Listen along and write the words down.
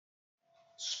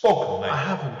Spoken I Name.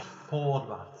 haven't thought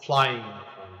about flying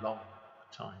for a long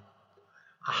time.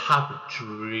 I haven't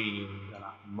dreamed of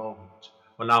that moment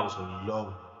when I was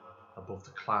alone above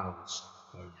the clouds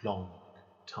for a long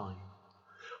time.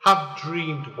 I haven't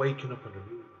dreamed of waking up in a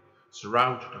room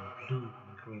surrounded in blue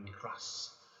and green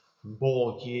grass for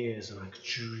more years than I could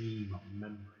dream of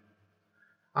remembering.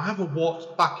 I haven't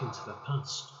walked back into the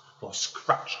past or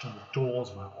scratched on the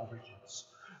doors of my origins,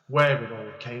 where it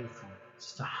all came from,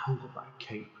 since I held up that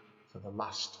cape for the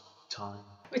last time.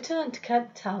 Return to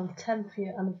Kent Town 10th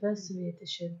Year Anniversary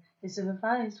Edition is a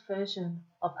revised version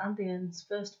of Andy N's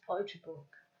first poetry book.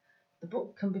 The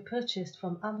book can be purchased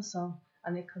from Amazon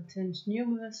and it contains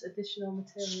numerous additional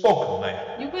material. Spoken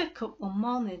Name. You wake up one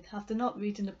morning after not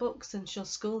reading a book since your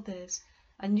school days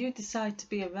and you decide to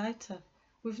be a writer.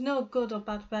 With no good or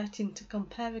bad writing to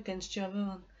compare against your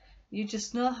own. You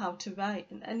just know how to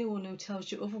write and anyone who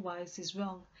tells you otherwise is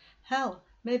wrong. Hell,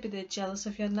 maybe they're jealous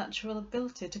of your natural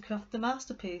ability to craft the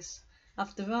masterpiece.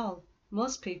 After all,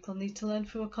 most people need to learn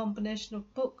through a combination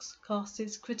of books,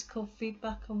 courses, critical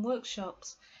feedback and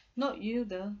workshops. Not you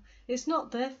though. It's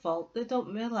not their fault they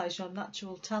don't realise your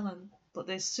natural talent, but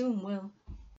they soon will.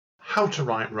 How to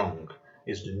Write Wrong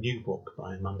is the new book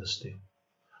by Amanda Steele.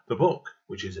 The book,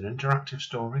 which is an interactive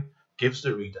story, gives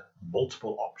the reader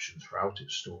multiple options throughout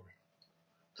its story.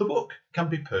 The book can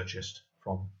be purchased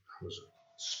from Amazon.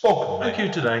 Spoken Name. Thank you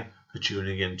today for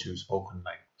tuning in to Spoken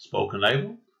Label. Spoken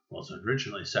Label was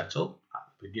originally set up at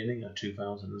the beginning of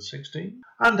 2016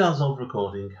 and as of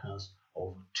recording has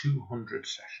over 200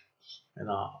 sessions in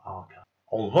our archive.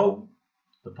 Although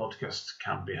the podcast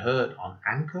can be heard on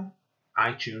Anchor,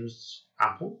 iTunes,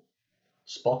 Apple,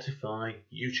 Spotify,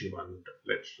 YouTube and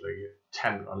literally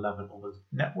 10 or 11 other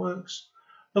networks,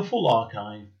 the full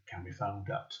archive can be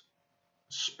found at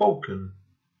Spoken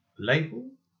Label,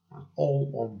 all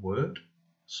one word,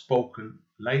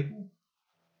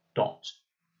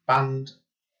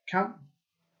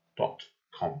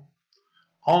 spokenlabel.bandcamp.com.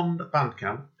 On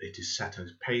Bandcamp, it is set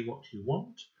as pay what you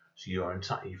want, so you are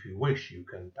entitled, if you wish, you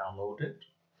can download it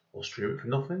or stream it for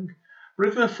nothing. But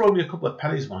if you throw me a couple of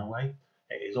pennies my way,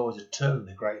 it is always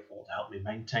eternally grateful to help me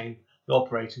maintain the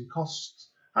operating costs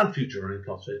and future running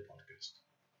costs of this podcast.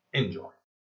 Enjoy.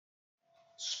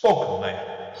 Spoken Name.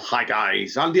 Hi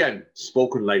guys, Andy N,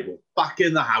 Spoken Label, back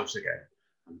in the house again.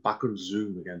 I'm back on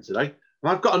Zoom again today.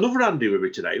 And I've got another Andy with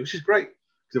me today, which is great.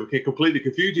 Because we can completely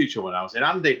confuse each other now, saying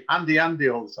Andy all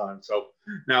the time. So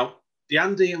now, the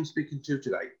Andy I'm speaking to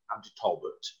today, Andy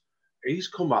Talbot, he's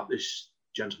come up, this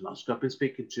gentleman I've been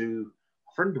speaking to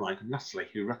a friend of mine, Natalie,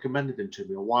 who recommended him to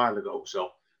me a while ago.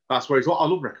 So that's where he's I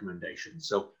love recommendations.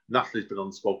 So Natalie's been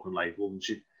on Spoken Label,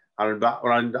 and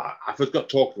I first got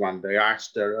talking to Andy. I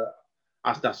asked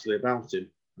Natalie about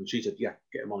him, and she said, "Yeah,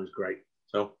 get him on. He's great."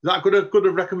 So is that a good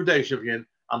recommendation for you,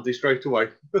 Andy, straight away?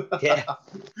 Yeah,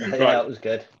 Right. that was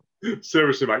good.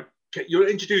 Seriously, mate. You'll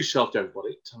introduce yourself to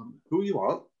everybody. Tell them who you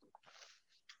are,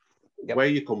 Yep. where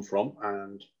you come from,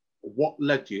 and what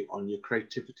led you on your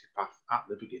creativity path at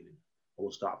the beginning.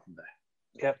 We'll start from there.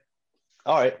 Yep.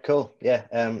 All right, cool. Yeah.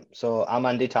 So I'm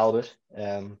Andy Talbot.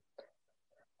 I'm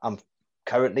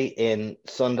currently in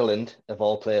Sunderland, of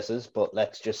all places, but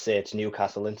let's just say it's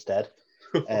Newcastle instead.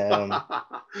 I'm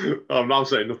not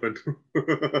saying nothing.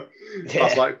 Yeah.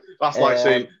 That's like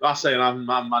saying I'm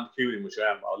Mancunian, which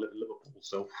I am. I live in Liverpool,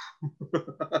 so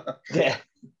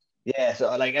Yeah.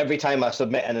 So like every time I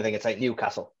submit anything, it's like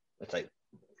Newcastle. It's like,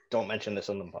 don't mention the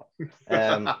Sunderland part.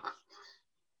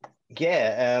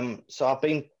 So I've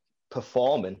been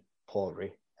performing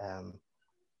poetry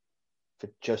for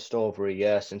just over a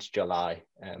year, since July.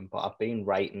 But I've been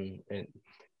writing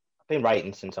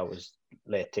since I was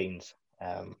late teens.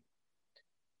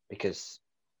 Because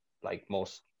like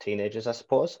most teenagers, I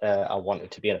suppose, I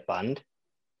wanted to be in a band,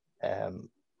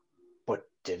 but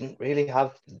didn't really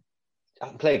have. I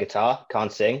can play guitar,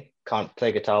 can't sing, can't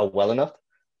play guitar well enough.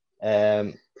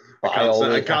 But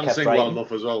I can't sing writing well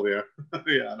enough as well. Yeah,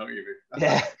 yeah, I know what you mean.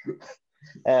 Yeah.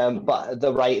 But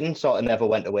the writing sort of never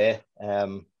went away.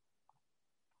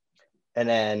 And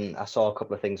then I saw a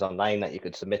couple of things online that you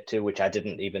could submit to, which I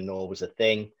didn't even know was a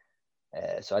thing.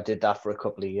 So I did that for a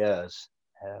couple of years,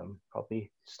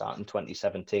 probably starting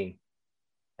 2017.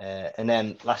 And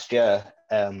then last year,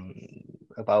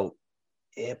 about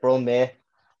April, May,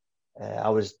 I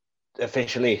was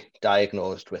officially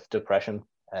diagnosed with depression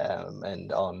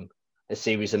and on a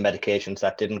series of medications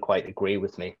that didn't quite agree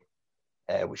with me,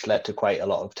 which led to quite a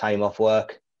lot of time off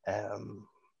work.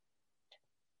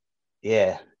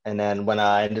 And then when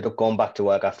I ended up going back to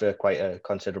work after quite a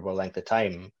considerable length of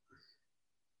time,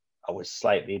 I was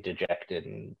slightly dejected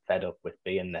and fed up with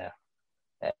being there.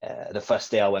 The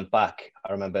first day I went back,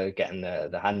 I remember getting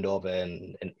the handover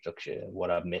and introduction,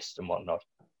 what I've missed and whatnot.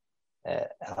 And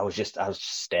I was just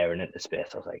staring into space.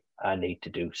 I was like, I need to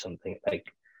do something.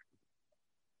 Like,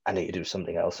 I need to do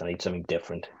something else. I need something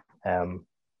different.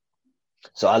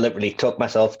 So I literally took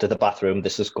myself to the bathroom.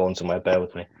 This is going somewhere. Bear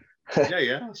with me.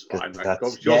 Yeah, that's fine.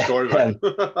 That's, your story, mate.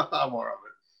 I'm all right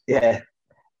with it. Yeah.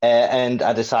 And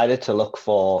I decided to look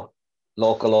for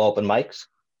local open mics.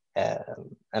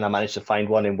 And I managed to find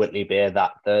one in Whitley Bay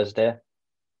that Thursday.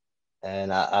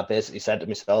 And I basically said to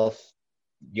myself,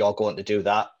 you're going to do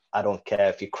that. I don't care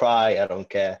if you cry. I don't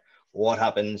care what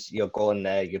happens. You're going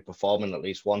there. You're performing at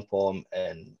least one poem.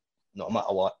 And no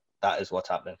matter what, that is what's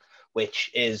happening.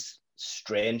 Which is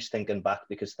strange thinking back,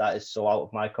 because that is so out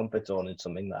of my comfort zone and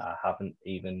something that I haven't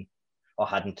even, or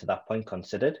hadn't to that point,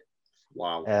 considered.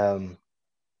 Wow.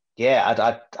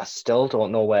 Yeah, I still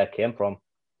don't know where it came from.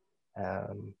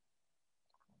 But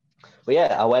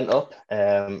yeah, I went up,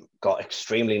 got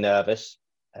extremely nervous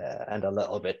and a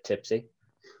little bit tipsy.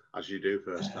 As you do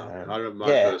first time. I remember my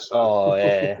first time. Oh,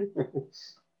 yeah.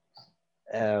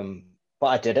 But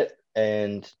I did it,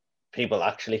 and people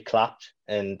actually clapped.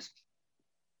 And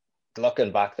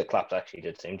looking back, the claps actually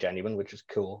did seem genuine, which was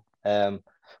cool. But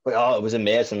it was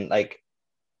amazing. Like,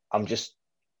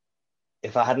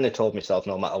 if I hadn't have told myself,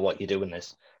 no matter what you do in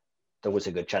this, there was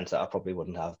a good chance that I probably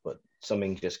wouldn't have. But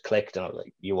something just clicked, and I was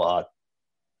like, you are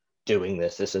doing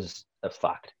this. This is a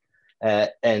fact.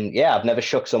 And yeah, I've never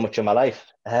shook so much in my life.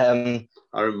 I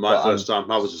remember my first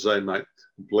time. I was the same, mate,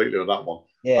 completely on that one.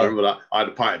 Yeah. I remember that. I had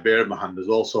a pint of beer in my hand as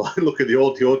well, so I look at the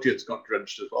audience got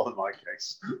drenched as well in my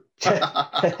case.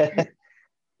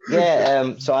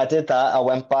 Yeah, so I did that. I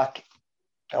went back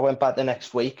the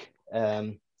next week,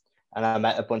 and I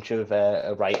met a bunch of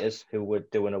writers who were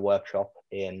doing a workshop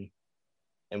in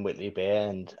Whitley Bay,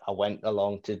 and I went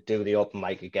along to do the open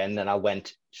mic again, and I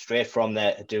went straight from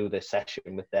there to do the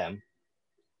session with them.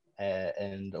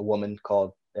 And a woman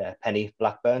called Penny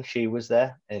Blackburn, she was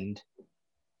there, and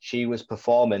she was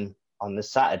performing on the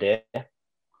Saturday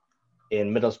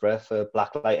in Middlesbrough for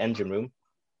Blacklight Engine Room.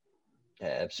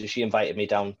 So she invited me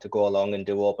down to go along and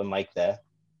do open mic there,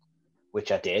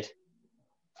 which I did.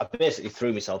 I basically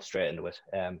threw myself straight into it.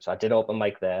 So I did open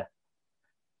mic there,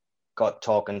 got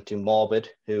talking to Morbid,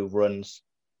 who runs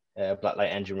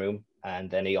Blacklight Engine Room, and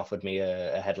then he offered me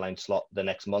a headline slot the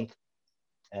next month.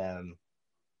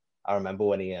 I remember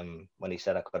when he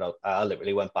said I could, I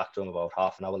literally went back to him about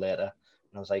half an hour later,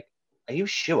 and I was like, "Are you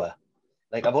sure?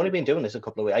 Like, I've only been doing this a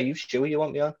couple of weeks. Are you sure you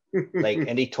want me on?" Like,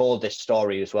 and he told this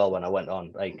story as well when I went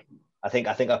on. Like, I think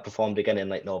I performed again in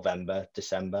like November,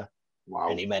 December.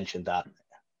 Wow. And he mentioned that,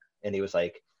 and he was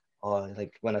like, "Oh,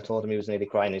 like when I told him, he was nearly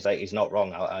crying." He's like, "He's not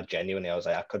wrong." I genuinely, I was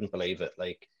like, I couldn't believe it.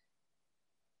 Like,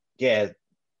 yeah,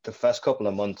 the first couple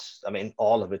of months, I mean,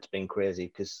 all of it's been crazy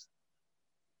because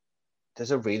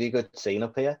there's a really good scene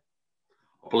up here.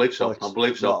 I believe so.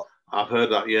 I've heard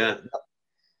that, yeah.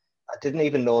 I didn't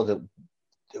even know that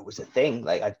it was a thing.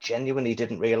 Like, I genuinely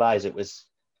didn't realize it was.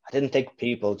 I didn't think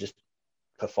people just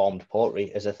performed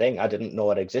poetry as a thing. I didn't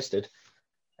know it existed,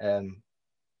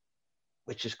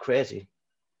 which is crazy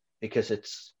because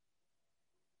it's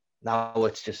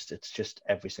just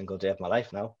every single day of my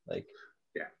life now. Like,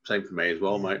 yeah, same for me as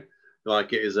well, mate.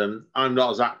 Like, it is. I'm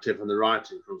not as active on the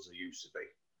writing front as I used to be,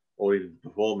 or even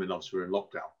performing. Obviously, we're in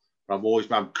lockdown. But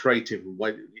I'm creative.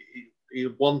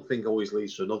 And one thing always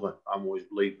leads to another. I'm always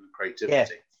believing in creativity. Yeah.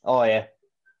 Oh, yeah.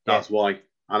 That's why.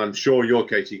 And I'm sure your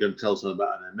case, you're going to tell something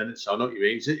about it in a minute. So I know what you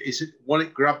mean. It's when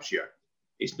it grabs you,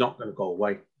 it's not going to go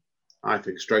away. I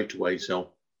think straight away. So,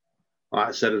 like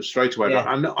I said, it was straight away. Yeah.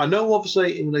 I know,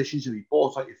 obviously, in relation to you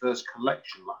bought like your first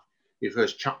collection, your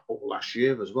first chapbook last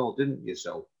year as well, didn't you?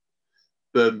 So,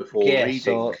 Burn Before Reading.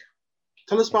 So,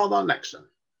 tell us about that next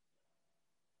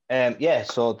then. Yeah,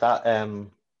 so that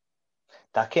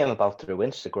came about through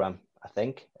Instagram, I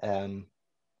think. I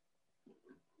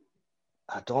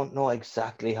don't know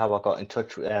exactly how I got in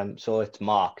touch with so it's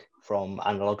Mark from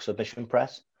Analog Submission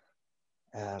Press.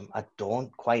 I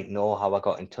don't quite know how I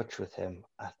got in touch with him.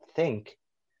 I think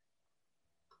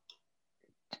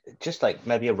just like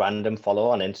maybe a random follow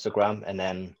on Instagram, and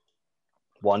then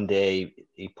one day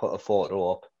he put a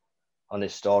photo up on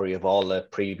his story of all the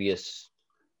previous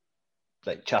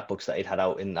like chapbooks that he'd had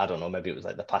out in, I don't know, maybe it was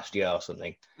like the past year or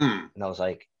something. And I was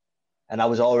like, and I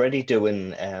was already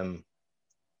doing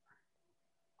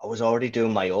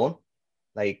my own,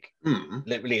 like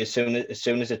literally as soon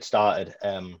as it started.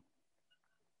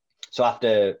 So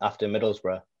after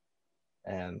Middlesbrough,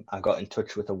 I got in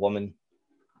touch with a woman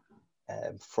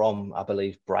from, I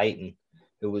believe, Brighton,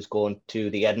 who was going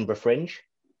to the Edinburgh Fringe,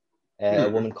 a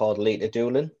woman called Lita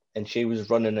Doolan, and she was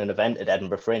running an event at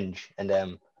Edinburgh Fringe, and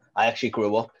I actually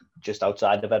grew up just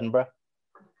outside of Edinburgh.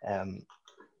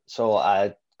 So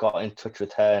I got in touch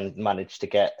with her and managed to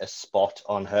get a spot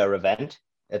on her event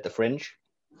at the Fringe.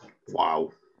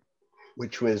 Wow.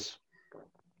 Which was,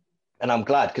 and I'm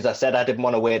glad, because I said I didn't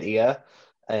want to wait a year,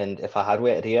 and if I had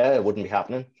waited a year, it wouldn't be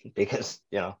happening, because,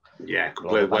 you know. Yeah,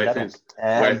 completely. Where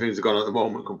things have gone at the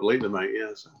moment, completely, mate.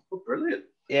 Yeah, so brilliant.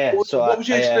 Yeah. What was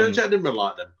your experience at Edinburgh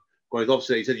like then? Well,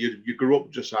 obviously, you said you grew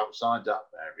up just outside that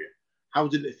area. How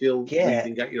did it feel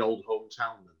reading at your old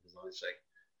hometown then, as I say?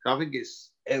 I think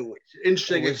it's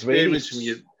interesting experience from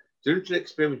you. It's an interesting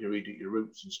experience when you read at your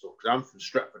roots and stuff. Because I'm from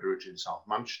Stretford, originally South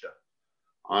Manchester.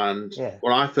 And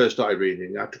when I first started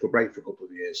reading, I took a break for a couple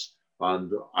of years.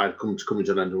 And I'd come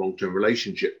into an end of a long-term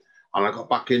relationship. And I got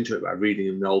back into it by reading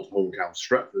in the old hometown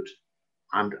Stretford.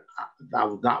 And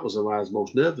that was when I was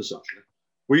most nervous, actually.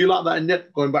 Were you like that in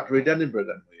going back to read Edinburgh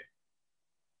then, were you?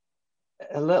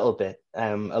 A little bit.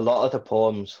 A lot of the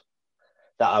poems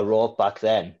that I wrote back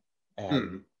then,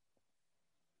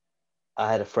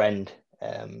 I had a friend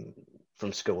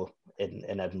from school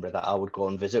in Edinburgh that I would go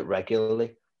and visit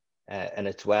regularly. And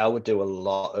it's where I would do a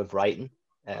lot of writing,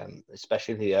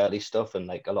 especially the early stuff, and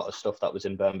like a lot of stuff that was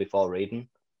in Burn Before Reading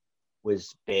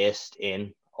was based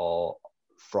in or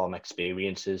from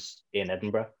experiences in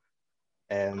Edinburgh.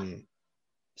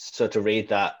 So to read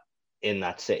that in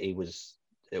that city was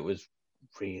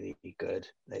really good.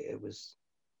 Like, it was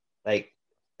like,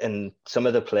 in some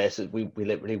of the places we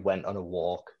literally went on a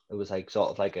walk. It was like sort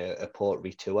of like a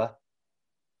poetry tour.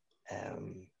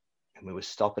 And we were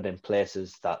stopping in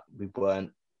places that we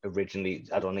weren't originally,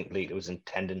 I don't think Lita was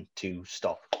intending to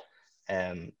stop.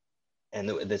 And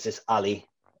there's this alley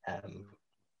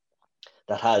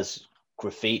that has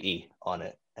graffiti on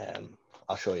it.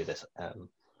 I'll show you this.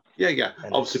 Yeah.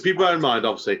 Obviously, people bear in mind,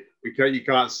 obviously, you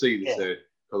can't see this here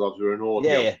because obviously we're an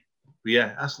audio. Yeah. But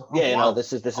yeah, that's no,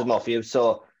 this is more for you.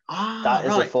 So that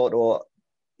is a photo.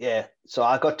 Yeah. So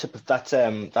I got to that's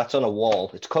on a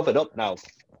wall. It's covered up now.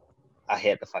 I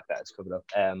hate the fact that it's covered up.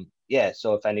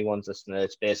 So if anyone's listening,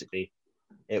 it's basically,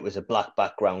 it was a black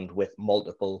background with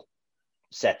multiple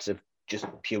sets of just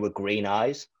pure green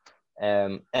eyes.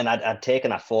 And I'd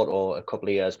taken that photo a couple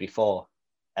of years before,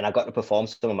 and I got to perform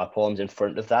some of my poems in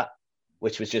front of that,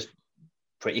 which was just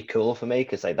pretty cool for me,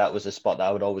 because like that was a spot that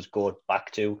I would always go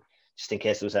back to just in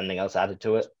case there was anything else added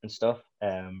to it and stuff.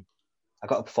 I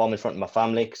got to perform in front of my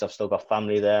family because I've still got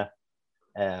family there.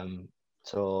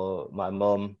 So my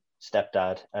mum,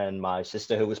 stepdad, and my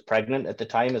sister, who was pregnant at the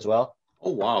time as well.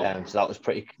 Oh wow! So that was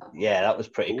pretty. Yeah, that was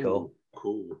pretty cool.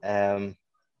 Cool. It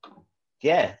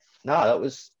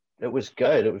was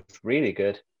good. It was really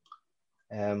good.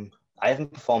 I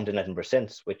haven't performed in Edinburgh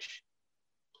since, which,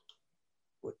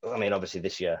 I mean, obviously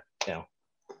this year, you know,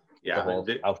 the whole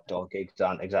outdoor gigs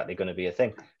aren't exactly going to be a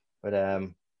thing. But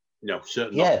no,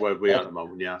 certainly not where we are at the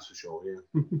moment. Yeah, that's for sure.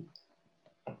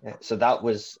 Yeah. So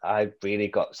I really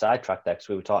got sidetracked there because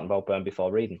we were talking about Burn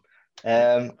Before Reading.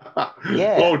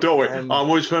 Oh, don't worry. I'm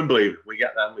always firm believer. We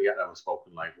get them with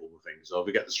spoken label and things. So if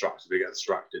we get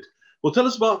distracted. Well, tell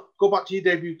us go back to your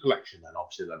debut collection then,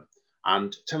 obviously then,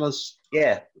 and tell us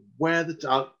where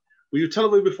you were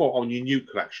telling me before on your new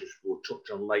collections we'll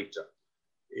touch on later.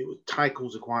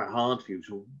 Titles are quite hard for you.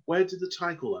 So where did the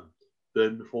title then,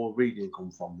 Burn Before Reading,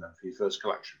 come from then for your first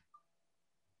collection?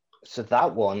 So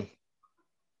that one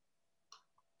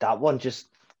just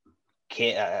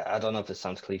came, I don't know if this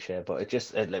sounds cliche, but it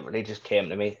literally just came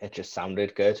to me. It just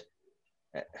sounded good.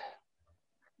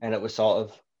 And it was sort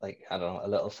of like, I don't know, a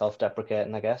little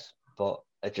self-deprecating, I guess, but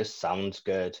it just sounds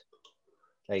good.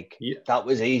 Like, that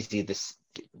was easy. This,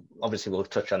 obviously we'll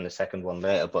touch on the second one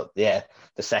later, but yeah,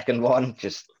 the second one,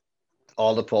 just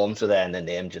all the poems were there and the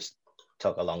name just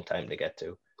took a long time to get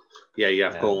to. Yeah,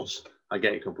 of course. I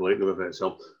get you completely with it.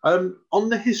 So, on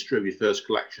the history of your first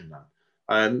collection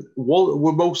then,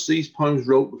 were most of these poems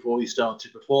wrote before you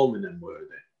started performing them, were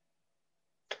they?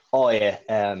 Oh yeah,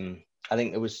 I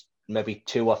think there was maybe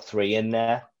 2 or 3 in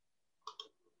there.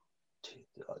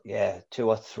 2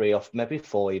 or 3, or maybe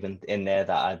 4 even in there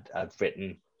that I'd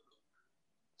written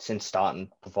since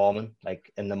starting performing,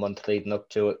 like in the month leading up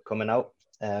to it coming out.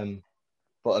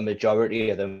 But a majority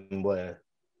of them were,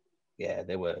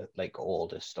 they were like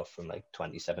older stuff from like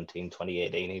 2017,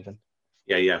 2018 even.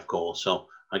 Yeah, of course. So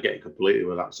I get you completely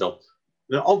with that. So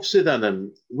obviously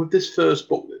then, with this first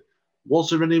book, was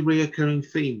there any reoccurring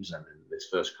themes then in this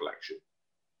first collection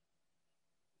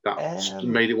that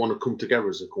made it want to come together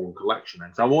as a core collection?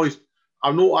 And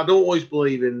I don't always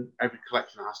believe in every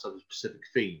collection has to have a specific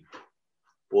theme,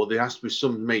 but there has to be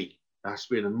there has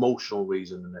to be an emotional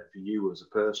reason in it for you as a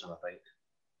person, I think.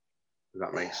 If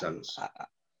that makes sense.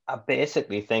 I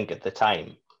basically think at the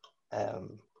time,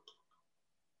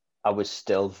 I was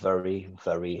still very,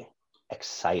 very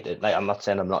excited. Like, I'm not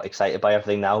saying I'm not excited by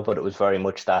everything now, but it was very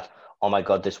much that, oh my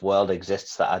God, this world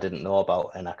exists that I didn't know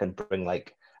about, and I can bring my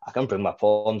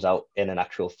poems out in an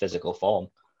actual physical form.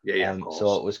 Yeah, of course.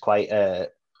 So it was quite I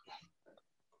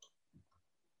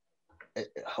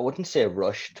wouldn't say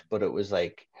rushed, but it was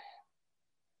like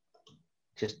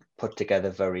just put together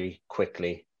very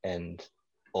quickly and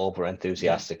over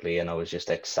enthusiastically, and I was just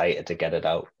excited to get it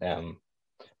out.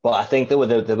 But I think they were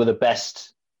the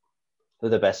best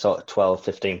sort of 12,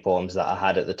 15 poems that I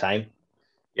had at the time.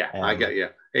 Yeah, I get you.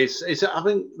 It's I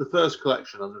think the first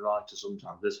collection as a writer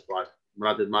sometimes this surprised when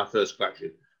I did my first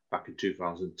collection back in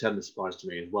 2010. This surprised to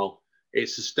me as well.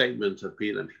 It's a statement of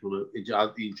people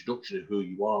the introduction of who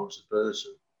you are as a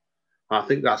person. And I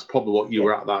think that's probably what you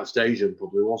were at that stage, and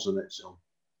probably wasn't it? So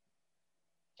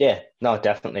yeah, no,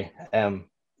 definitely.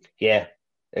 Yeah,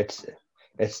 it's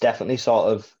definitely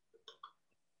sort of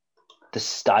the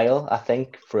style, I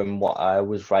think, from what I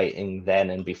was writing then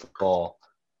and before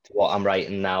to what I'm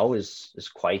writing now is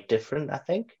quite different, I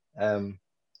think.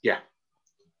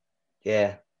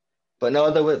 Yeah, but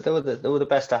no, they were the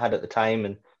best I had at the time,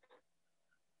 and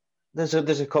there's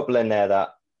a couple in there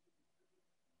that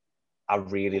I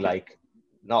really like.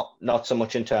 Not so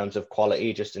much in terms of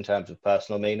quality, just in terms of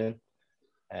personal meaning.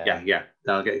 Yeah,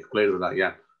 I'll get you completely with that.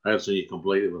 Yeah, I understand you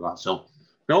completely with that. So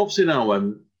now, obviously, now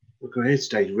we're going here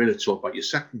today to really talk about your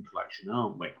second collection,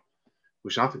 aren't we?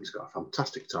 Which I think has got a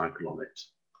fantastic title on it,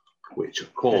 which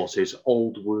of course is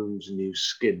Old Wounds, New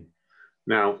Skin.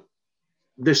 Now,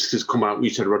 this has come out, you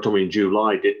said told me in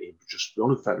July, didn't you? Just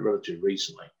only fairly relatively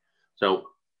recently. So,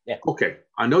 yeah. Okay,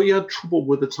 I know you had trouble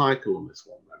with the title on this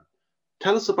one then.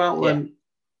 Tell us about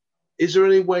is there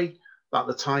any way that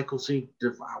the title seemed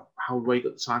to, how do we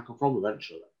get the title from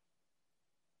eventually?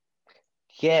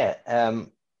 Yeah,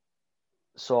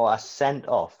 so I sent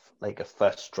off like a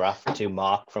first draft to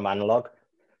Mark from Analog.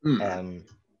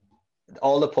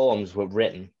 All the poems were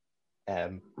written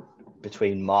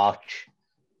between March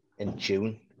and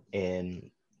June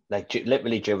in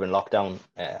literally during lockdown.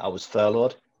 I was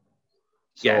furloughed.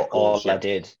 So I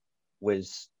did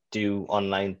was do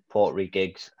online poetry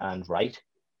gigs and write.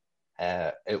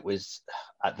 It was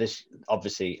at this,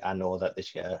 obviously I know that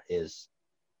this year is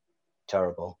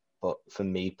terrible, but for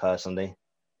me personally,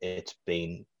 it's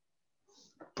been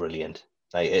brilliant.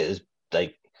 Like, it is,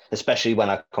 like, especially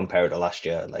when I compare it to last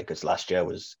year, like, because last year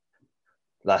was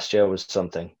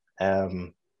something.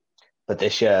 But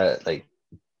this year, like,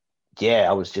 yeah,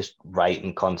 I was just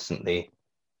writing constantly.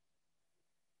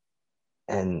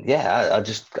 And yeah,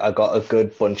 I got a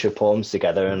good bunch of poems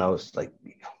together, and I was like,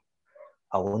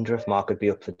 I wonder if Mark would be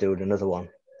up for doing another one.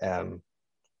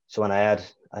 So when I had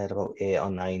about 8 or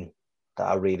 9 that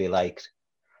I really liked,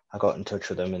 I got in touch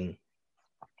with him, and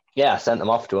yeah, I sent them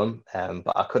off to him,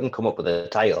 but I couldn't come up with a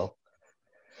title.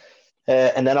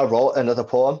 And then I wrote another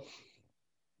poem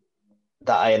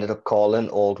that I ended up calling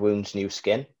Old Wounds, New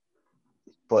Skin.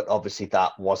 But obviously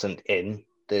that wasn't in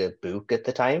the book at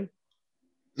the time.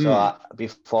 So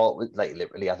before it was, like,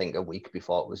 literally, I think a week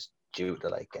before it was due to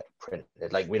like get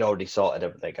printed, like, we'd already sorted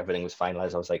it, like everything was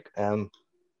finalized. I was like,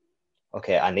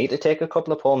 okay, I need to take a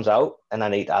couple of poems out and I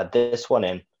need to add this one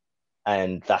in,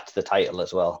 and that's the title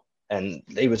as well. And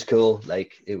it was cool.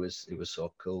 Like, it was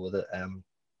so cool with it.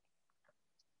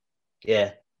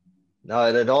 Yeah,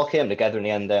 no, it all came together in the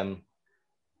end.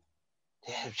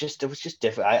 Yeah, it was just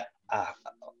different.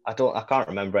 I can't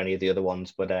remember any of the other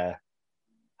ones, but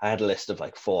I had a list of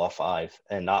like 4 or 5,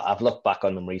 and I've looked back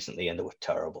on them recently, and they were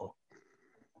terrible.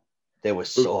 They were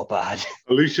so bad.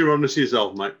 At least you're honest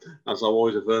yourself, mate. As I'm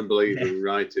always a firm believer in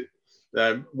writing.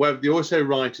 Well, they always say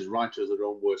writers are their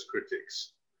own worst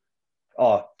critics.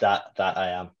 Oh, that I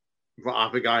am. I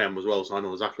think I am as well, so I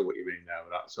know exactly what you mean there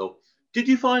with that. So, did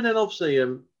you find then, obviously,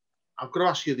 I'm going to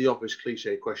ask you the obvious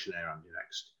cliche question here, Andy,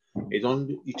 next. Is on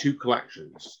your 2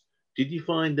 collections, did you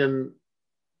find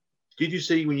did you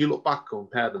see, when you look back and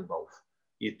compare them both,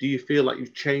 do you feel like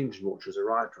you've changed much as a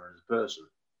writer and as a person?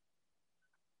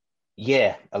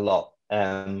 Yeah, a lot.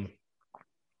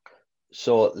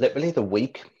 So literally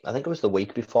I think it was the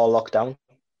week before lockdown,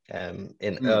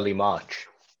 in early March,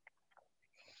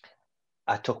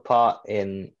 I took part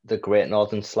in the Great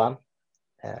Northern Slam,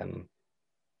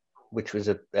 which was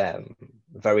a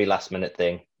very last minute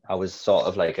thing. I was sort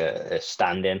of like a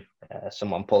stand-in.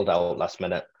 Someone pulled out last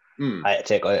minute. I had to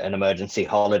take an emergency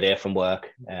holiday from work.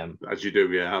 As you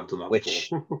do, yeah, I've done that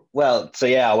before. Well, so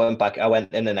yeah, I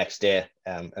went in the next day,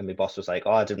 and my boss was like,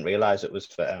 oh, I didn't realise it was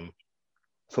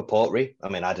for poetry. I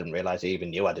mean, I didn't realise he even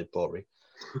knew I did poetry.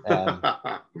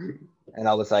 And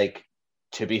I was like,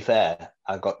 to be fair,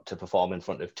 I got to perform in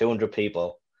front of 200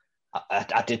 people.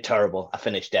 I did terrible. I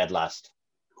finished dead last.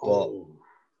 But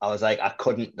I was like, I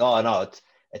couldn't. No,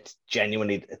 it's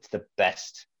genuinely, it's the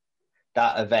best.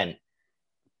 That event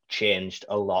changed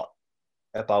a lot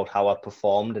about how I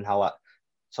performed and how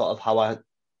I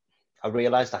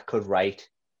realized I could write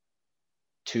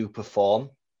to perform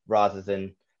rather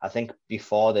than, I think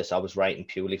before this I was writing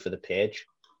purely for the page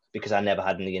because I never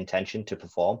had any intention to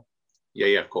perform.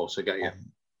 Yeah, of course, I get you.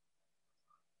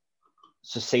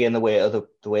 So seeing the way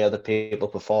other people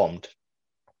performed,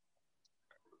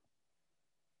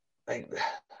 I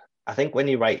think when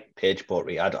you write page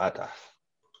poetry,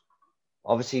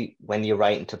 obviously when you're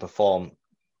writing to perform,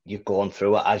 you're going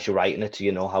through it as you're writing it, so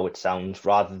you know how it sounds,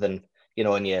 rather than,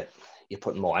 and you're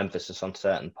putting more emphasis on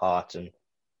certain parts, and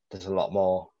there's a lot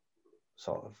more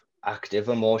sort of active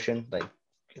emotion, like,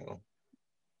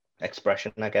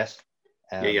 expression, I guess.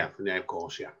 Yeah, of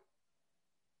course, yeah.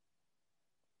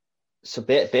 So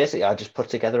basically, I just put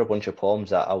together a bunch of poems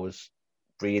that I was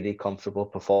really comfortable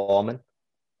performing,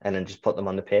 and then just put them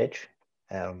on the page.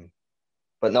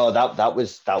 But no, that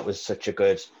was such a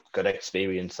good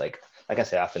experience. Like I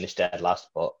say, I finished dead last,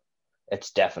 but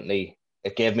it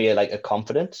gave me a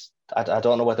confidence. I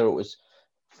don't know whether it was.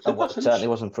 It certainly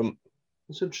wasn't from.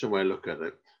 It's an interesting way to look at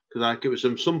it, because like it was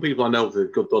some people I know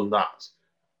that have done that.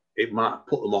 It might have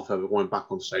put them off ever going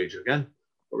back on stage again.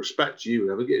 But respect to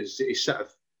you, ever get his set of.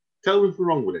 Tell me if I'm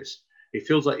wrong with this. It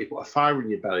feels like you put a fire in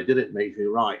your belly, did it? Make you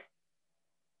feel right.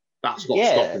 That's not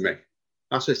stopping me.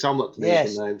 That's what it sounded like to me.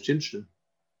 Yes. And, it was interesting.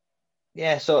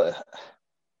 Yeah, so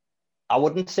I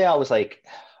wouldn't say I was like,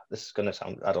 this is going to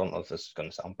sound, I don't know if this is going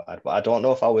to sound bad, but I don't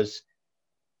know if I was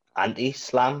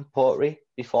anti-slam poetry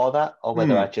before that, or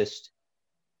whether I just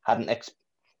hadn't,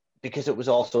 because it was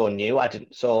also new.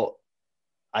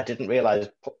 I didn't realize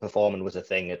performing was a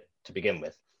thing to begin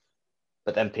with.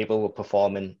 But then people were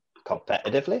performing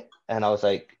competitively, and I was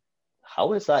like,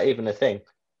 how is that even a thing?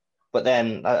 But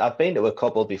then I've been to a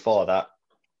couple before that,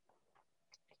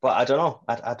 but I don't know.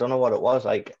 I don't know what it was.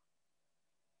 Like,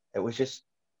 it was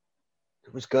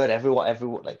good. Everyone,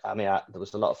 there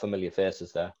was a lot of familiar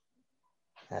faces there,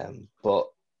 but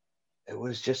it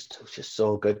was just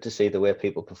so good to see the way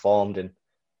people performed, and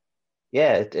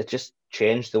yeah, it just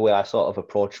changed the way I sort of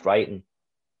approached writing.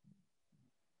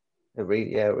 It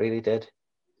really did.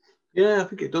 Yeah, I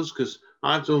think it does, because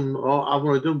I've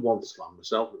only done one slam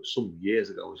myself. It was some years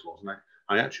ago, wasn't it?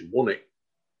 I actually won it,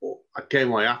 but I came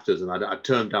away afterwards and I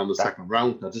turned down the second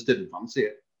round. I just didn't fancy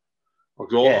it.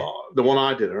 The one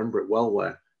I did, I remember it well,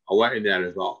 where I went in there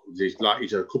and there's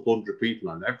a couple hundred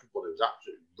people and everybody was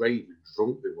absolutely raving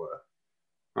drunk they were.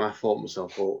 And I thought to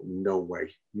myself, no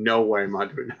way am I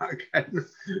doing that again.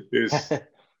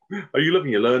 Are you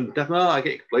living, you learn? Definitely, I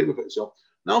get completely with it. So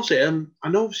now, obviously, I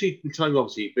know obviously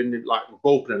you've been in, we've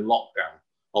both been in lockdown,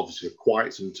 obviously, for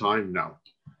quite some time now.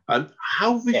 And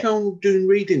how have you found doing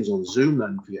readings on Zoom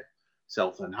then for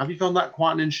yourself then? Have you found that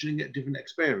quite an interesting, different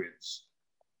experience?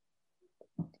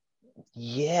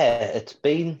 Yeah, it's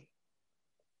been,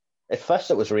 at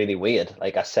first it was really weird.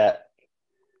 Like I set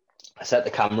the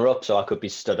camera up so I could be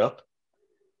stood up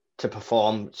to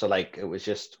perform. So it was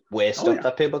just waist up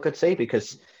that people could see,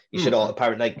 because you should all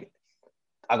apparently,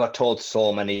 I got told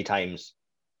so many times,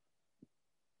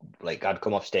 I'd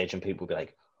come off stage and people would be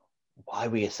like, why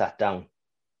were you sat down?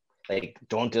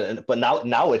 Don't do it. But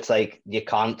now it's you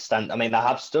can't stand. I mean, I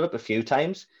have stood up a few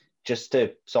times just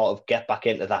to sort of get back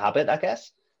into the habit, I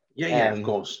guess. Yeah, of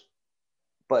course.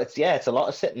 But it's a lot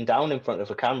of sitting down in front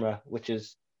of a camera, which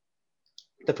is,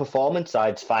 the performance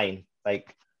side's fine.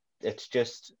 It's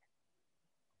just,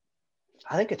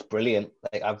 I think it's brilliant.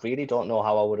 I really don't know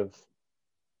how I would have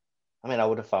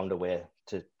found a way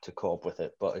to cope with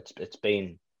it, but it's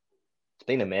been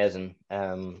amazing.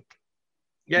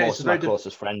 Most of my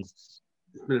closest friends.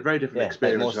 It's been a very different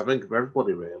experience, I think, for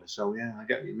everybody, really. So, yeah, I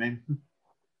get what you mean.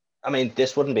 I mean,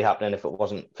 this wouldn't be happening if it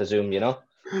wasn't for Zoom, So,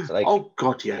 oh,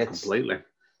 God, yeah, completely.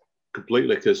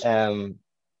 Completely, because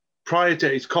prior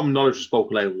to, it's common knowledge of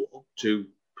spoken language up to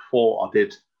before I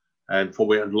did, before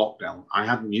we had lockdown, I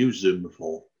hadn't used Zoom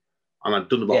before. And I'd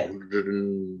done about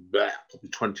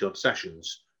 120 odd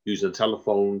sessions using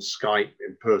telephone, Skype,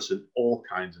 in person, all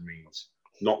kinds of means,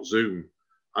 not Zoom.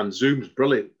 And Zoom's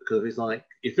brilliant because it's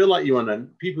you feel like you're on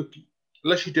them. People,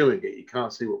 unless you're doing it, you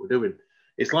can't see what we're doing.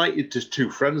 It's like you're just two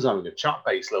friends having a chat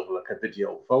based level, like a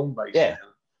video phone based. Yeah.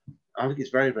 I think it's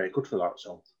very, very good for that.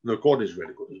 So the recording is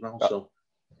really good as well. So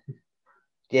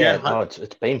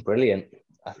it's been brilliant.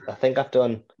 I think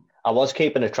I was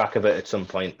keeping a track of it at some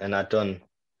point, and I'd done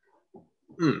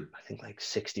I think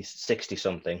 60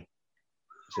 something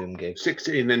Zoom gigs.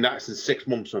 16, and that's in 6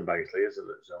 months, then, basically, isn't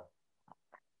it? So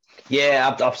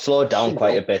Yeah, I've slowed down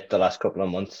quite a bit the last couple of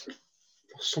months.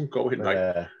 some going, But,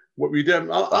 like, what were you doing?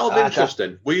 I'll be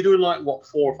interested. Were you doing like what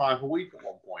 4 or 5 a week at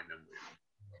one point? Then?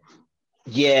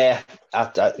 Yeah,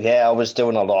 I was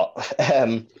doing a lot.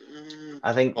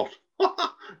 I think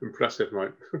impressive,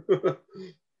 mate.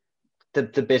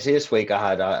 the busiest week I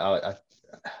had, I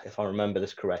if I remember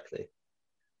this correctly,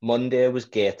 Monday was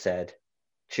Gateshead,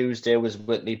 Tuesday was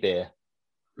Whitley Bay,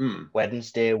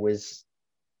 Wednesday was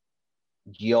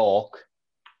York,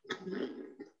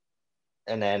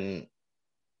 and then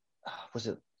was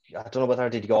it? I don't know whether I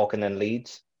did York and then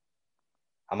Leeds.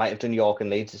 I might have done York and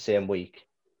Leeds the same week.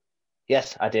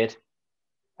 Yes, I did.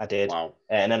 Wow.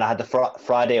 And then I had the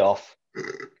Friday off,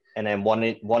 and then one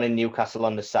in Newcastle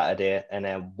on the Saturday, and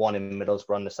then one in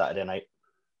Middlesbrough on the Saturday night.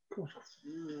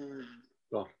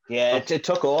 God. Yeah, it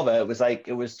took over. It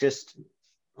was just.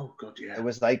 Oh God, yeah. It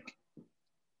was like.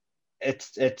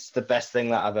 It's the best thing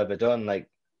that I've ever done. Like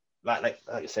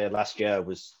I said, last year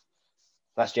was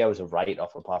a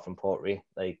write-off apart from Portree.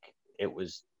 Like, it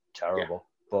was terrible.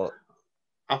 Yeah. But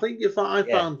I think if I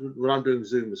found when I'm doing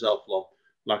Zoom myself,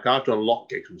 like I've done a lot of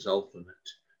gigs myself and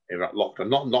it at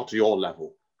lockdown, not to your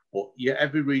level, but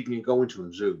every region you go into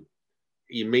on Zoom,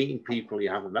 you're meeting people you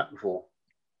haven't met before.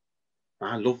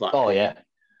 I love that. Oh, yeah.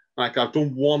 Like, I've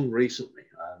done one recently,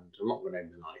 and I'm not going to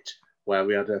name the night, where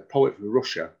we had a poet from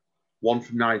Russia, one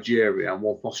from Nigeria, and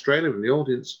one from Australia in the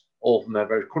audience, all from their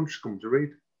very countries coming to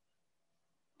read.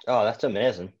 Oh, that's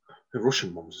amazing. The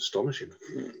Russian one was astonishing.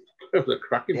 It was a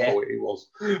cracking poet he was.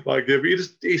 Like,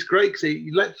 he's great because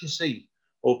he lets you see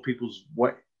all people's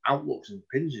outlooks and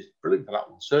opinions. It's brilliant for that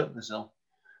one, certainly. So,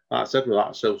 like I said with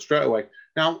that, so straight away.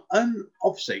 Now,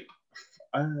 obviously,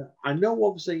 I know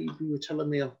obviously you were telling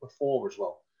me before as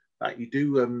well that you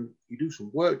do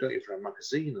some work, don't you, for a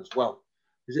magazine as well?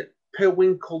 Is it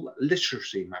Periwinkle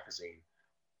Literacy Magazine?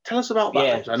 Tell us about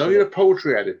that. Yeah, I know you're a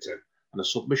poetry editor and a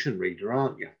submission reader,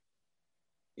 aren't you?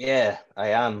 Yeah, I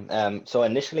am. So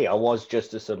initially I was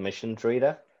just a submissions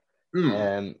reader.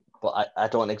 But I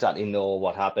don't exactly know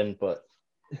what happened, but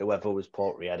whoever was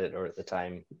poetry editor at the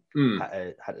time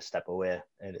had to step away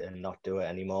and not do it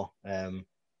anymore. And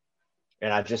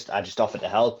I just offered to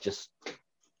help. Just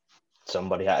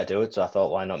somebody had to do it, so I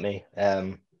thought, why not me?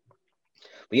 But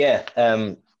yeah,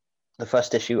 the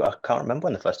first issue, I can't remember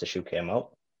when the first issue came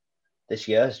out. This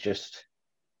year is just,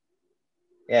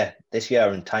 this year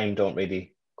and time don't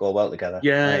really go well together.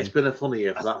 Yeah, it's been a funny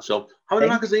year for that. So how many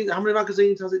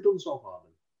magazines has it done so far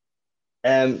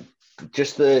then?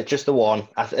 Just the one.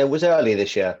 It was early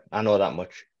this year. I know that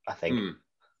much, I think.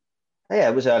 Yeah,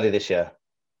 it was early this year.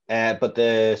 But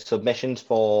the submissions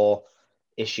for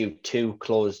issue 2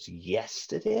 closed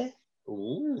yesterday.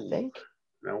 Ooh. I think.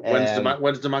 Now,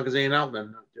 when's the magazine out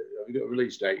then? Have you got a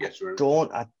release date yet?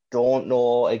 I don't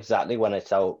know exactly when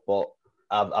it's out, but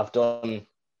I've done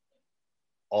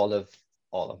all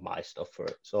of my stuff for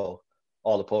it, so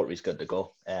all the poetry's good to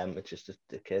go. It's just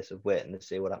a case of waiting to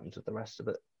see what happens with the rest of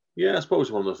it. Yeah, I suppose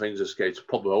one of the things is it's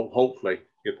probably, hopefully,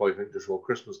 you'd probably think just for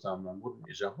Christmas time then, wouldn't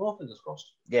you? So, well, fingers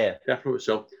crossed. Yeah. Definitely.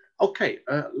 So, okay,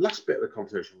 last bit of the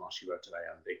conversation I'll ask you about today,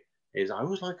 Andy, is I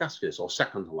always like asking this, or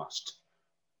second to last.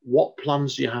 What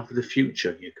plans do you have for the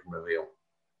future you can reveal?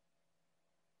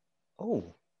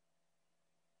 Oh.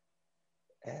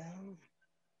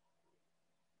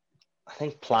 I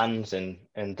think plans in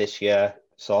this year,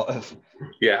 sort of.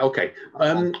 Yeah, okay.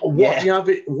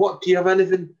 What do you have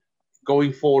anything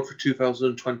going forward for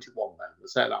 2021 then?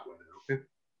 Let's say that way,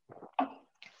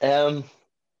 okay?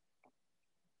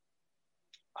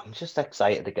 I'm just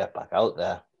excited to get back out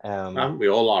there. And we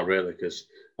all are really, because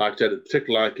like I said,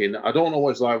 particularly I don't know what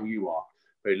it's like where you are,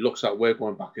 but it looks like we're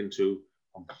going back into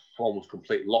almost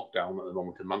complete lockdown at the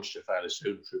moment in Manchester fairly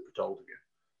soon, truth be told again.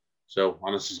 So,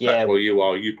 and I suspect where you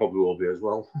are, you probably will be as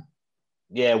well.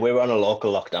 Yeah, we're on a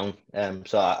local lockdown,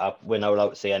 so we're not allowed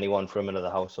to see anyone from another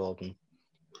household.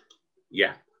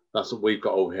 Yeah, that's what we've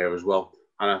got over here as well.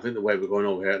 And I think the way we're going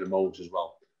over here at the moment as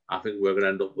well, I think we're going to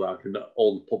end up like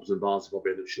all the pubs and bars will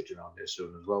probably end up shutting down here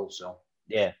soon as well. So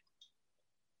yeah,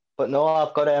 but no,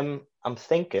 I've got I'm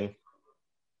thinking.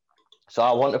 So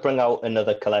I want to bring out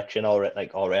another collection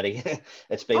already.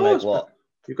 It's been what?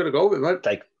 You've got to go with it, right?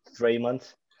 Like 3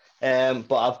 months.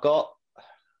 But I've got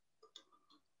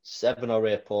 7 or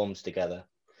 8 poems together.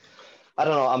 I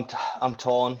don't know. I'm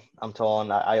torn.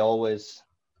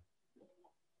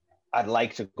 I'd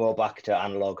like to go back to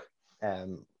analog,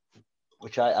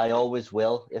 which I always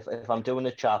will. If I'm doing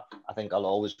a chap, I think I'll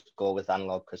always go with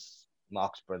analog because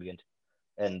Mark's brilliant,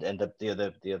 and the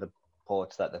other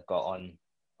poets that they've got on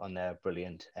there are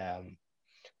brilliant.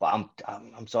 but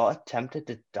I'm sort of tempted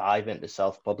to dive into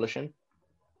self-publishing.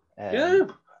 Yeah.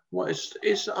 Well, it's.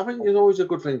 I think it's always a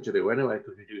good thing to do anyway,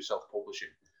 because you do self-publishing,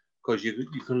 because you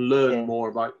can learn more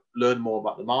about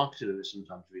the marketing of it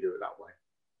sometimes if you do it that way.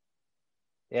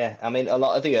 Yeah, I mean, a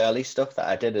lot of the early stuff that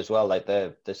I did as well, like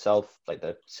the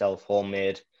self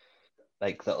homemade,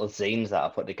 like little zines that I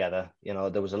put together. You know,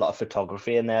 there was a lot of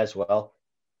photography in there as well,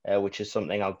 which is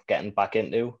something I'm getting back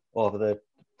into over the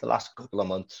last couple of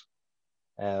months.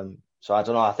 So I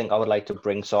don't know. I think I would like to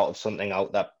bring sort of something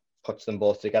out that puts them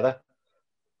both together.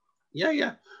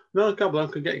 Yeah. No, I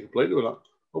can get you completely with that.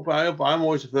 But I'm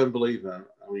always a firm believer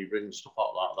when you bring stuff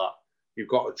out like that, you've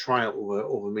got to try out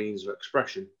other means of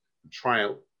expression. Try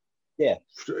out. Yeah.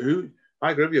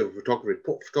 I agree with you. Photography.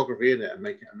 Put photography in it and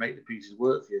make the pieces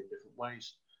work for you in different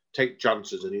ways. Take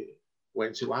chances and wait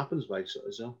and see what happens,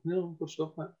 basically. So, good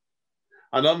stuff, mate.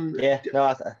 And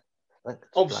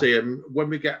obviously, when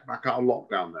we get back out of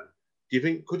lockdown, then do you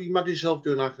think could you imagine yourself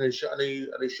doing like any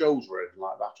shows or anything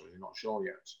like that, or you're not sure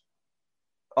yet?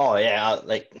 Oh yeah,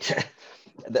 like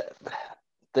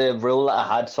the rule that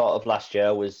I had sort of last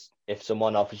year was if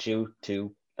someone offers you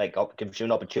to gives you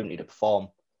an opportunity to perform,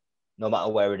 no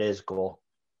matter where it is, go.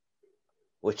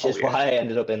 Which is why I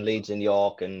ended up in Leeds and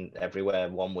York and everywhere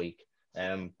one week.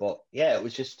 But yeah, it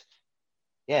was just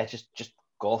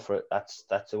go for it. That's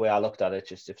the way I looked at it.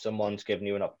 Just if someone's giving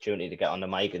you an opportunity to get on the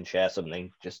mic and share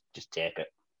something, just take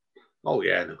it. Oh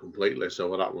yeah, no, completely. So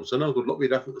with that one, so no, good luck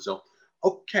with you definitely. So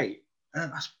okay,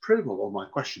 that's pretty much all my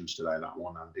questions today. That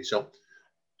one, Andy. So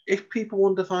if people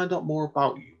want to find out more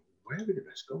about you, where would the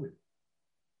best go in?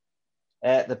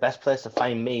 The best place to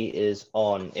find me is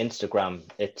on Instagram.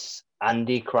 It's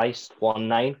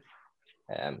AndyChrist19.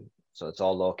 So it's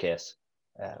all lowercase.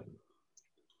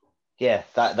 Yeah,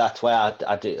 that's where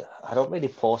I do. I don't really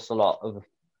post a lot of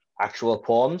actual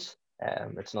poems.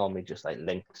 It's normally just like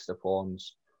links to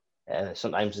poems.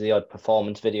 Sometimes the odd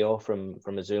performance video from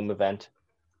a Zoom event,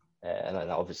 and then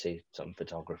obviously some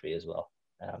photography as well.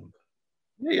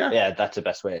 Yeah, that's the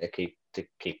best way to keep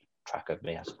track of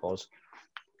me, I suppose.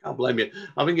 Can't blame you.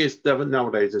 I think it's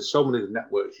nowadays there's so many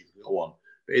networks you can go on.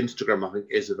 But Instagram, I think,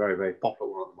 is a very, very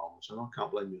popular one at the moment. So I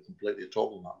can't blame you completely at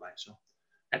all on that, mate. So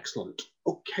excellent.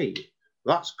 Okay,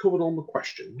 that's covered all the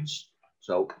questions.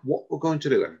 So what we're going to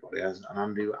do, everybody, as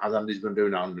Andy's going to do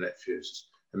now in a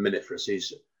minute for us,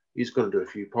 he's going to do a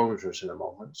few poems for us in a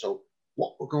moment. So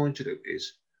what we're going to do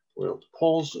is we'll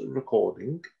pause the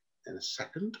recording in a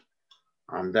second,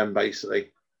 and then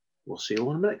basically we'll see you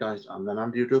in a minute, guys. And then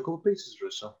Andy will do a couple of pieces for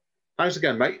us. So thanks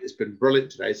again, mate. It's been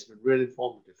brilliant today. It's been really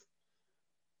informative.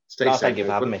 Stay safe. Thank you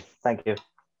for having me. Thank you.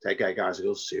 Take care, guys.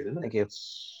 We'll see you in a minute. Thank you.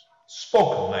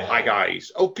 Spoken, mate. Hi,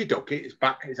 guys. Okie dokie. It's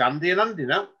back. It's Andy and Andy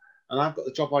now. And I've got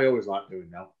the job I always like doing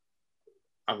now.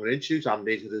 I'm going to introduce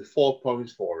Andy to do 4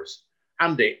 poems for us.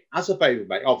 Andy, as a favour,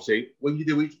 mate, obviously, when you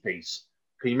do each piece,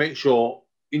 can you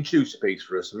introduce a piece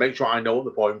for us and make sure I know what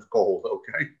the poem's called,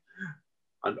 okay?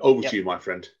 And over to you, my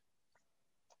friend.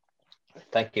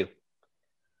 Thank you.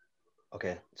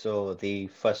 Okay, so the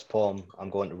first poem I'm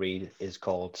going to read is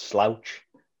called Slouch.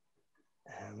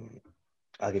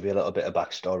 I'll give you a little bit of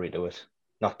backstory to it.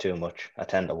 Not too much. I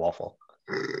tend to waffle.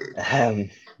 No,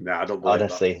 I don't believe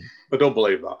honestly, that. I don't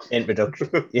believe that.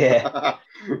 Introduction. Yeah.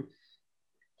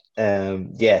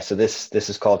 So this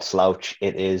is called Slouch.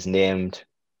 It is named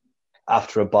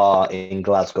after a bar in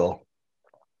Glasgow.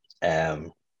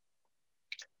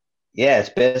 It's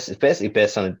basically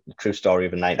based on a true story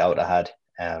of a night out I had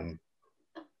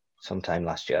sometime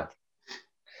last year.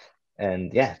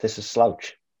 And yeah, this is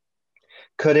Slouch.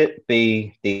 Could it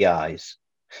be the eyes?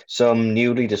 Some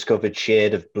newly discovered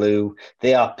shade of blue.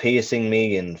 They are piercing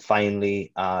me and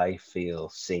finally I feel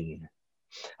seen.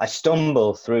 I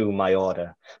stumble through my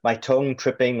order, my tongue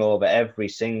tripping over every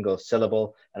single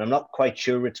syllable, and I'm not quite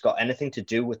sure it's got anything to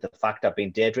do with the fact I've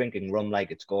been day drinking rum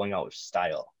like it's going out of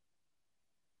style.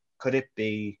 Could it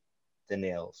be the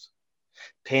nails?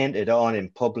 Painted on in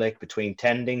public between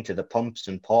tending to the pumps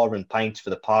and pouring pints for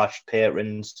the parched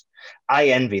patrons. I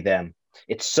envy them.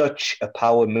 It's such a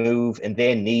power move and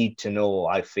they need to know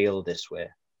I feel this way.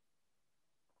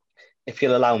 If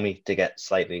you'll allow me to get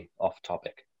slightly off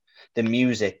topic. The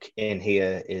music in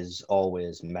here is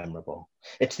always memorable.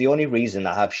 It's the only reason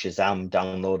I have Shazam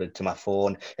downloaded to my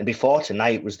phone, and before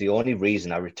tonight was the only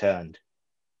reason I returned.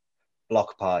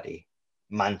 Block Party,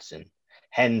 Manson,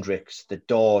 Hendrix, The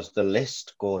Doors, the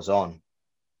list goes on.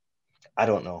 I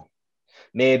don't know.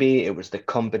 Maybe it was the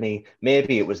company,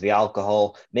 maybe it was the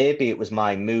alcohol, maybe it was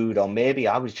my mood, or maybe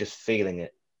I was just feeling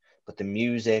it. But the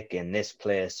music in this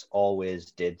place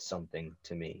always did something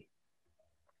to me.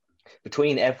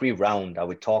 Between every round, I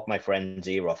would talk my friend's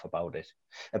ear off about it,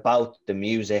 about the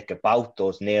music, about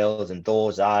those nails and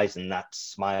those eyes and that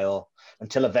smile,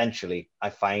 until eventually I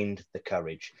find the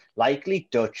courage. Likely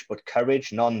Dutch, but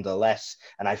courage nonetheless.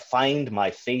 And I find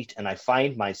my feet and I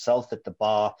find myself at the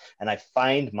bar and I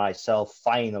find myself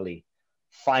finally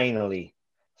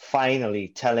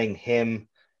telling him,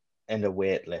 and the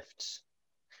weight lifts.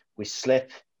 We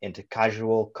slip into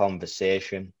casual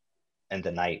conversation and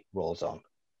the night rolls on.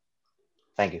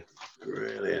 Thank you.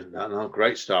 Brilliant. No,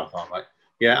 great stuff, mate.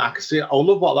 Yeah, I can see. I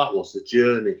love what that was, the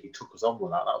journey he took us on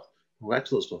with that. That was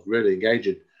excellent stuff, really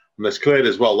engaging. And it's clear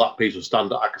as well that piece will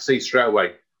stand up. I can see straight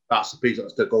away that's the piece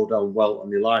that's to go down well on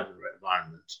your library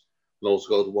environment and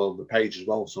also go well on the page as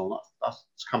well. So that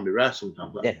can be rare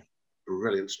sometimes. Yeah.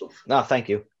 Brilliant stuff. No, thank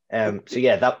you. So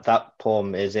yeah, that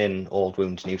poem is in Old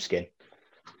Wounds, New Skin.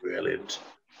 Brilliant.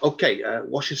 Okay,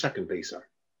 what's your second piece, sir?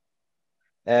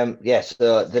 Yes,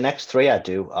 the next three I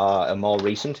do are more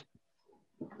recent.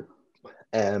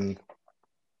 And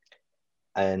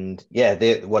yeah,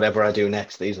 whatever I do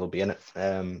next, these will be in it.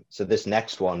 So this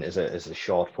next one is a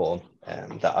short poem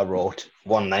that I wrote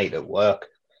one night at work.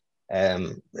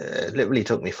 It literally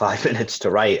took me 5 minutes to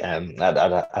write.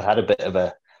 I had a bit of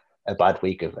a bad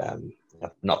week of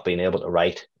not being able to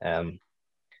write.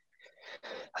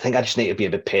 I think I just need to be a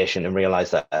bit patient and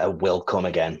realize that it will come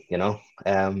again, you know?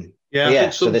 I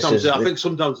think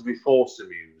sometimes to be forced to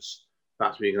muse,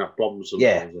 that's where you can have problems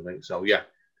sometimes, I think. So, yeah,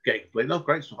 get complete. No,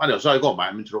 great stuff. I know, sorry, go on, mate,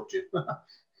 I'm interrupting you.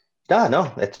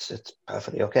 No, it's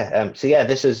perfectly okay. So, yeah,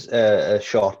 this is a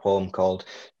short poem called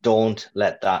Don't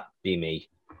Let That Be Me.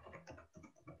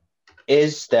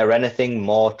 Is there anything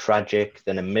more tragic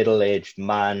than a middle-aged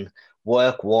man,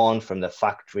 work-worn from the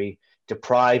factory,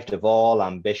 deprived of all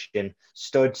ambition,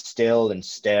 stood still and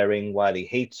staring while he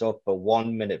heats up a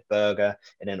 1-minute burger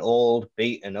in an old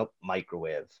beaten-up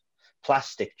microwave?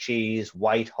 Plastic cheese,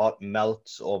 white-hot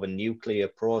melts over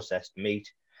nuclear-processed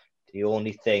meat, the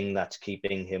only thing that's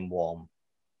keeping him warm.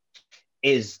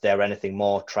 Is there anything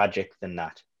more tragic than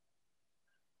that?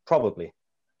 Probably.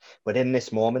 But in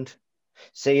this moment,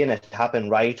 seeing it happen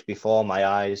right before my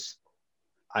eyes,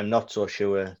 I'm not so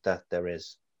sure that there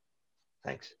is.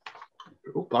 Thanks.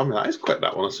 Oh, blimey, that is quick,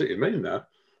 that one. I see what you mean there.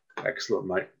 Excellent,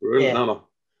 mate. Really, yeah. No.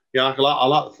 Yeah, I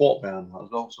like the thought behind that as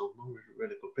well. So,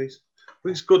 really good piece. I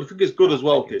think it's good as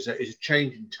well because it's a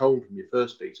change in tone from your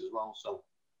first piece as well. So,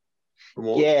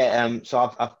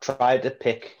 so I've tried to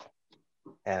pick.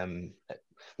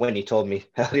 When you told me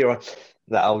earlier on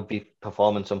that I would be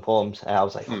performing some poems, I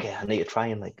was like, okay, I need to try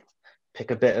and like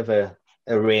pick a bit of a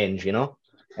range, you know.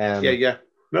 Yeah.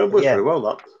 No, it works very well.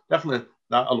 That definitely.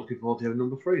 I'm looking forward to hearing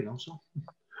number 3 now. So,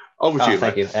 over to you,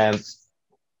 thank mate. you.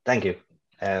 Thank you.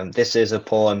 This is a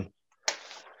poem.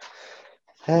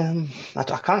 I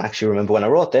can't actually remember when I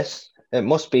wrote this. It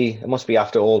must be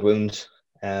after Old Wounds.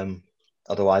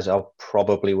 Otherwise, I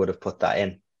probably would have put that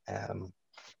in. I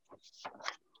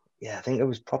think it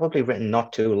was probably written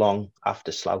not too long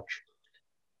after Slouch.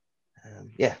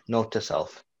 Note to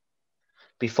self.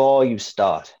 Before you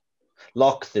start,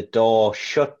 lock the door,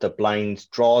 shut the blinds,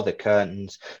 draw the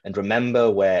curtains, and remember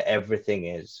where everything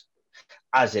is,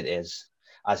 as it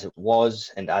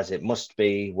was, and as it must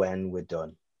be when we're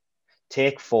done.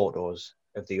 Take photos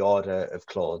of the order of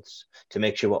clothes to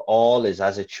make sure all is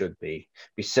as it should be.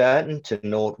 Be certain to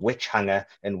note which hanger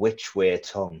and which way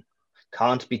it's hung.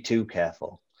 Can't be too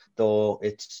careful, though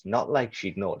it's not like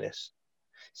she'd notice.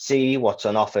 See what's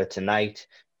on offer tonight.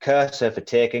 Curse her for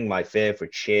taking my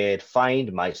favourite shade,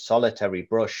 find my solitary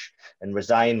brush, and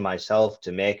resign myself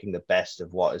to making the best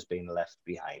of what has been left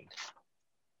behind.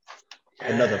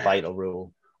 Another vital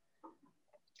rule.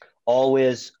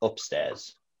 Always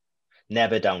upstairs,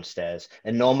 never downstairs.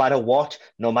 And no matter what,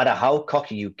 no matter how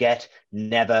cocky you get,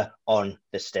 never on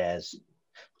the stairs.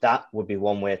 That would be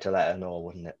one way to let her know,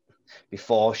 wouldn't it?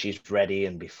 Before she's ready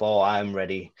and before I'm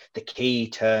ready, the key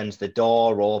turns, the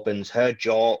door opens, her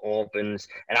jaw opens,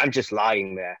 and I'm just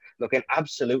lying there, looking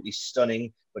absolutely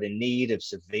stunning, but in need of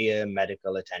severe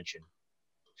medical attention.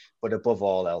 But above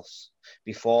all else,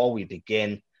 before we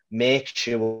begin, make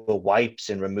sure wipes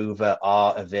and remover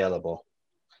are available.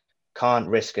 Can't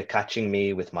risk her catching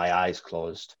me with my eyes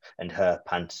closed and her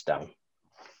pants down.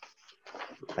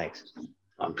 Thanks.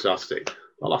 Fantastic.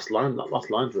 That last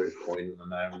line's really poignant in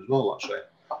there as well, actually.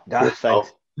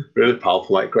 Thanks. Really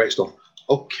powerful, like great stuff.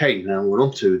 Okay, now we're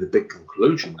on to the big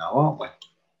conclusion now, aren't we?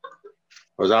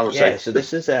 As I would say, so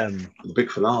this is the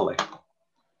big finale.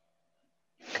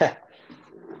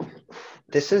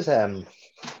 This is a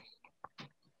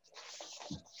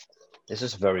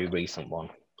very recent one.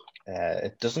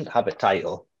 It doesn't have a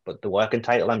title, but the working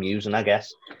title I'm using, I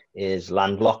guess, is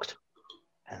Landlocked.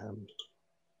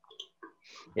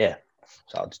 Yeah,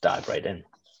 so I'll just dive right in.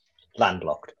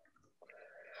 Landlocked.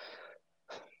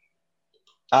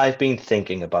 I've been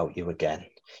thinking about you again.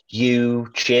 You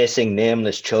chasing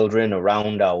nameless children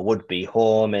around our would-be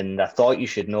home, and I thought you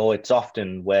should know it's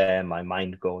often where my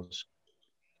mind goes.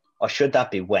 Or should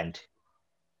that be went?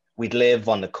 We'd live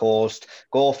on the coast,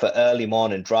 go for early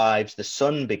morning drives, the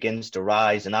sun begins to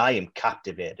rise, and I am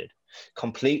captivated,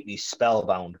 completely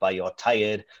spellbound by your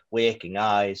tired, waking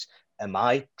eyes. Am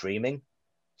I dreaming?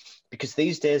 Because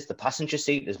these days the passenger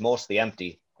seat is mostly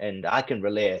empty, and I can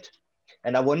relate.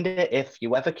 And I wonder if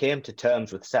you ever came to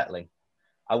terms with settling.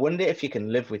 I wonder if you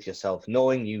can live with yourself,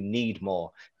 knowing you need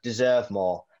more, deserve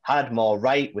more, had more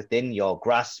right within your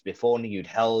grasp if only you'd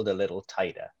held a little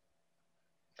tighter.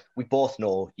 We both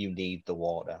know you need the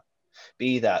water,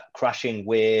 be that crashing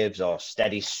waves or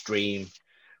steady stream.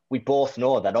 We both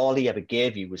know that all he ever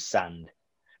gave you was sand,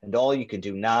 and all you can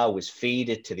do now is feed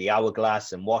it to the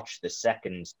hourglass and watch the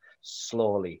seconds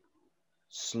slowly,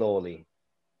 slowly,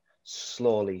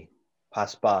 slowly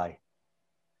pass by.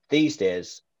 These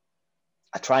days,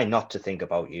 I try not to think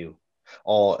about you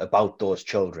or about those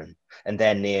children and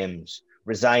their names,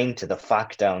 resigned to the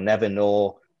fact I'll never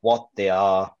know what they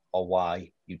are or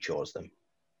why you chose them.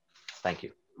 Thank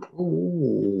you.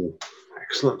 Oh,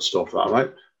 excellent stuff, that,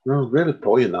 mate. No, really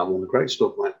poignant, that one. Great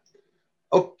stuff, mate.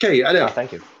 Okay, anyway.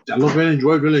 Thank you. I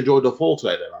really enjoyed the fall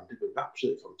today, there, man. It was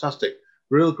absolutely fantastic.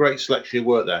 Real great selection of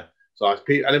work there. So,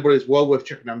 anybody's well worth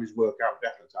checking Andy's work out,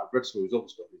 definitely. I've read some of his other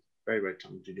stuff. He's a very, very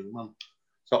talented young man.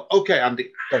 So, okay,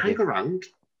 Andy, hang around.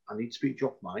 I need to speak to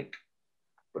you off mic.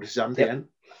 But this is Andy. Yep.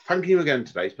 Thank you again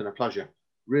today. It's been a pleasure.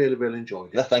 Really, really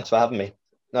enjoyed it. No, thanks for having me.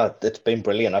 No, it's been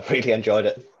brilliant. I've really enjoyed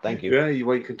it. Thank you. Yeah, you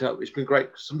can tell. It's been great.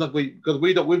 Sometimes we've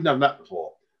never met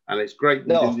before, and it's great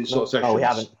doing these sort of sessions. No, we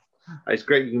haven't. It's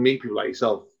great you can meet people like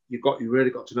yourself. You really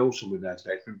got to know someone there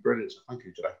today. It's been brilliant. So thank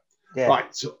you today. Yeah.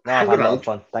 Right. So I've had a lot of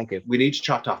fun. Thank you. We need to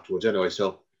chat afterwards anyway.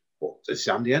 So, this is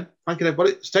Andy. Thank you,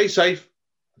 everybody. Stay safe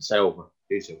and stay over.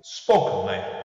 See you soon. Spoken, mate.